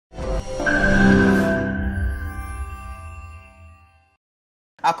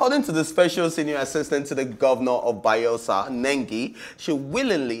According to the special senior assistant to the governor of Bayelsa, Nengi, she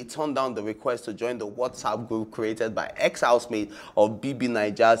willingly turned down the request to join the WhatsApp group created by ex-housemate of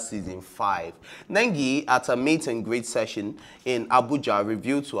BBNaija Season 5. Nengi, at a meet and greet session in Abuja,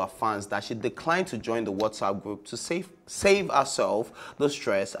 revealed to her fans that she declined to join the WhatsApp group to save herself the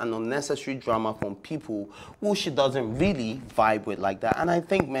stress and unnecessary drama from people who she doesn't really vibe with like that. And I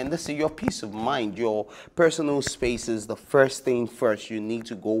think, man, this is your peace of mind. Your personal space is the first thing first you need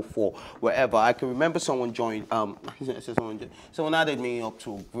to go for wherever. I can remember someone joined, someone added me up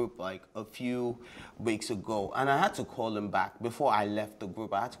to a group like a few weeks ago, and I had to call him back. Before I left the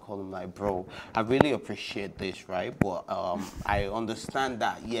group, I had to call him like, bro, I really appreciate this, right? But I understand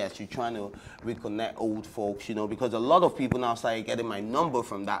that, yes, you're trying to reconnect old folks, you know, because a lot of people now started getting my number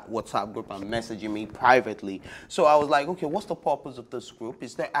from that WhatsApp group and messaging me privately. So I was like, okay, what's the purpose of this group?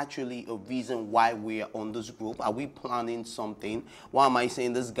 Is there actually a reason why we're on this group? Are we planning something? Why am I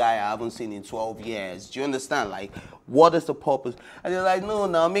saying this guy I haven't seen in 12 years? Do you understand? Like, what is the purpose? And they're like, no,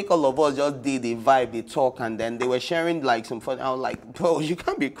 now make all of us just did the vibe, they talk, and then they were sharing like some fun. I was like, bro, you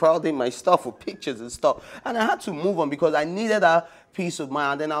can't be crowding my stuff with pictures and stuff. And I had to move on because I needed that peace of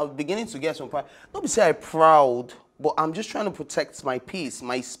mind. And then I was beginning to get some pride. Don't be say I'm proud, but I'm just trying to protect my peace,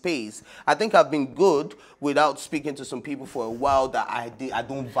 my space. I think I've been good without speaking to some people for a while that I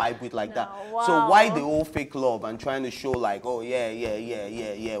don't vibe with like that. Wow. So why the whole fake love and trying to show like, oh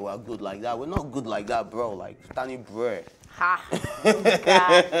yeah, we're good like that. We're not good like that, bro. Like, Stanley bread. Ha.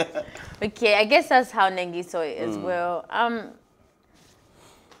 God. Okay, I guess that's how Nengi saw it as well.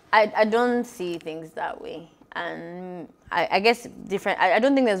 I don't see things that way. And I guess different. I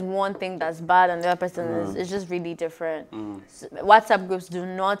don't think there's one thing that's bad and the other person is. It's just really different. So WhatsApp groups do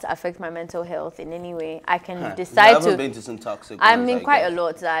not affect my mental health in any way. I can decide to. I've been to some toxic I'm ones, in I quite guess. a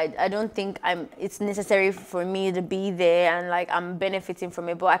lot. I don't think it's necessary for me to be there and like I'm benefiting from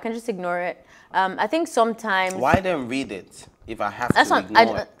it, but I can just ignore it. I think sometimes. Why then read it if I have That's to not.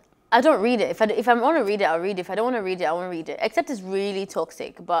 ignore it? I don't read it. If I want to read it, I'll read it. If I don't want to read it, I won't read it. Except it's really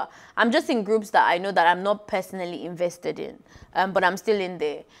toxic. But I'm just in groups that I know that I'm not personally invested in. But I'm still in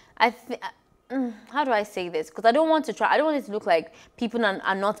there. How do I say this? Because I don't want it to look like people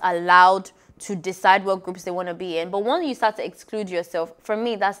are not allowed to decide what groups they want to be in. But once you start to exclude yourself, for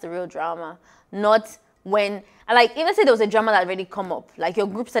me, that's the real drama. Not when, like, even say there was a drama that already come up, like your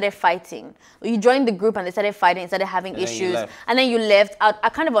group started fighting, or you joined the group and they started fighting, started having issues, and then you left. I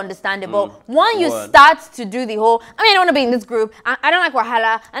kind of understand it, but when you start to do the whole, I don't want to be in this group, I don't like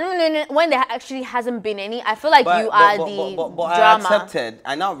Wahala, and when there actually hasn't been any, I feel like the drama. I accepted.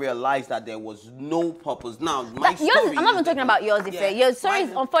 I now realized that there was no purpose. Now, my story yours, I'm not even talking about yours. Your story,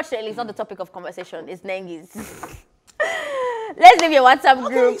 unfortunately, is not the topic of conversation. It's Nengi's. Let's leave your WhatsApp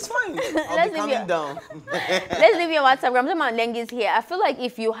group. Okay, it's fine. I'll be coming down. Let's leave your WhatsApp group. I'm talking about Nengi's here. I feel like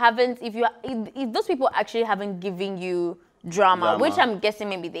if those people actually haven't given you drama, which I'm guessing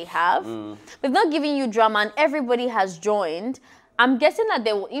maybe they have, but not giving you drama and everybody has joined, I'm guessing that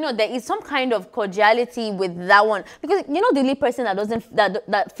there is some kind of cordiality with that one, because the only person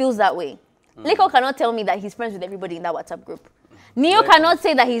that feels that way. Leko cannot tell me that he's friends with everybody in that WhatsApp group. Neo cannot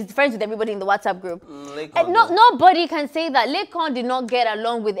say that he's friends with everybody in the WhatsApp group. Nobody can say that. Lekon did not get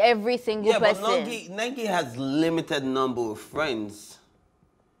along with every single person. But Nengi has limited number of friends.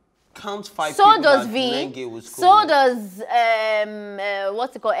 Count 5 so people does that V. Nengi was cool so with. does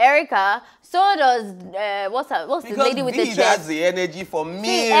what's it called, Erica. So does what's the lady with the chest? That's the energy for me.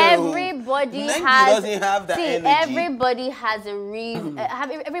 See, everybody doesn't have that energy. Everybody has a reason.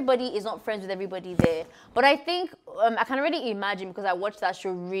 Everybody is not friends with everybody there. But I think I can already imagine, because I watched that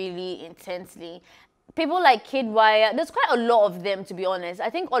show really intensely. People like Kid Wire, there's quite a lot of them, to be honest. I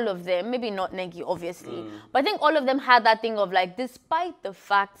think all of them, maybe not Nengi, obviously, but I think all of them had that thing of like, despite the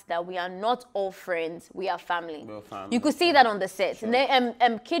fact that we are not all friends, we are family. We're family. You could see that on the set. Sure.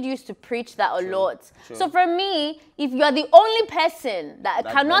 And Kid used to preach that a lot. Sure. So for me, if you are the only person that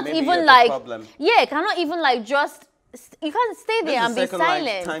cannot even like, cannot even like just, you can't stay there and be silent. This is the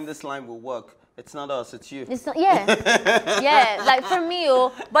second time this line will work. It's not us, it's you. It's not, like for me,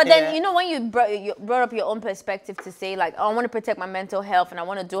 but then, when you brought up your own perspective to say, like, oh, I want to protect my mental health and I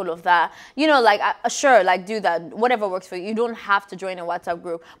want to do all of that, sure, like, do that, whatever works for you. You don't have to join a WhatsApp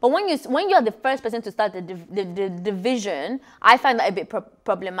group. But when you're the first person to start the division, I find that a bit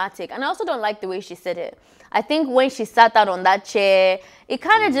problematic. And I also don't like the way she said it. I think when she sat out on that chair, it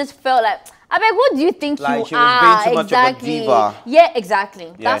kind of just felt like, who do you think like you she was are? being too much of a diva. Yeah,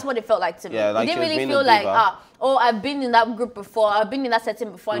 exactly. That's what it felt like to me. Yeah, like it didn't she was really being feel a like, diva. oh, I've been in that group before, I've been in that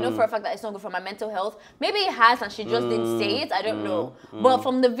setting before, I know for a fact that it's not good for my mental health. Maybe it has and she just didn't say it, I don't know. But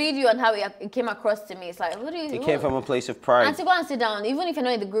from the video and how it came across to me, it's like, it came from a place of pride. And to go and sit down, even if you're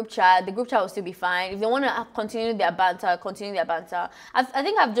not in the group chat will still be fine. If they want to continue their banter, continue their banter. I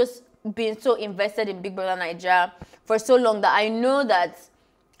think I've just been so invested in Big Brother Naija for so long that I know that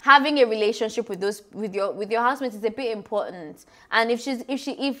having a relationship with your housemates is a bit important. And if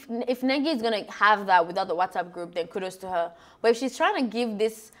Nengi is gonna have that without the WhatsApp group, then kudos to her. But if she's trying to give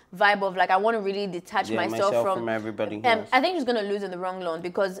this vibe of like, I want to really detach myself from everybody, I think she's gonna lose in the wrong lawn,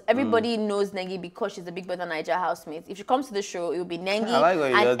 because everybody knows Nengi because she's a Big Brother Naija housemate. If she comes to the show, it will be Nengi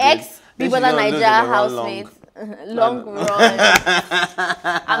and ex Big Brother Naija housemate. Long run.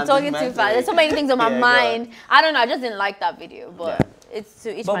 I'm talking too fast. There's so many things on my mind. I don't know. I just didn't like that video, but it's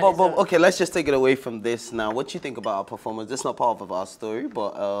to each but okay, let's just take it away from this now. What you think about our performance? That's not part of our story,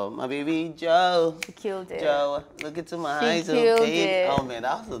 but my baby Jo. She killed it. Jo, look into my eyes. She killed it. Oh man,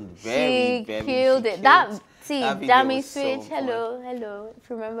 that was very, she killed it. That Dammy Switch. So hello. If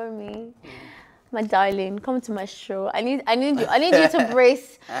you remember me. My darling, come to my show. I need you to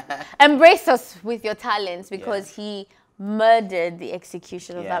embrace us with your talents, because he murdered the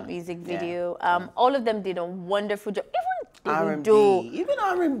execution of that music video. All of them did a wonderful job. Even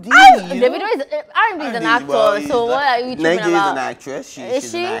R&B. Davido is R&B is an actor. Well, so what are you talking about? Nengi is an actress.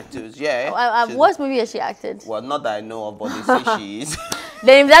 She's an actress. Yeah. What movie has she acted? Well, not that I know of, but they say she is.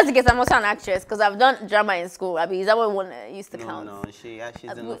 Then if that's the case, I'm also an actress, because I've done drama in school. I mean, is that what one used to count? No, she's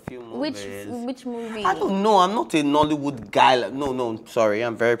in a few movies. Which movie? I don't know. I'm not a Nollywood guy. No, sorry.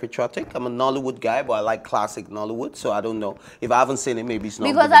 I'm very patriotic. I'm a Nollywood guy, but I like classic Nollywood, so I don't know. If I haven't seen it, maybe it's not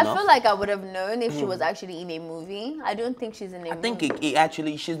because good I enough. feel like I would have known if she was actually in a movie. I don't think she's in a movie. I think it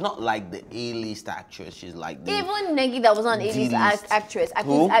actually, she's not like the A-list actress. She's like the... Even Nengi that was on A-list actress.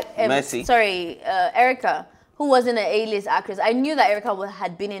 Who? Messi? Sorry, Erica. Who wasn't an A-list actress. I knew that Erica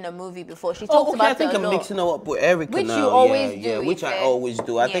had been in a movie before. She talked about I think I'm mixing her up with Erica which now. You always do. Yeah, which I always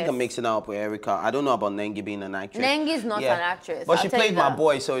do. I think I'm mixing her up with Erica. I don't know about Nengi being an actress. Nengi's not an actress. But she played my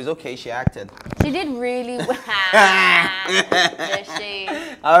boy, so it's okay. She acted. She did really well. The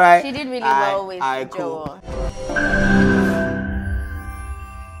shade. All right. She did really well with Joe. Cool.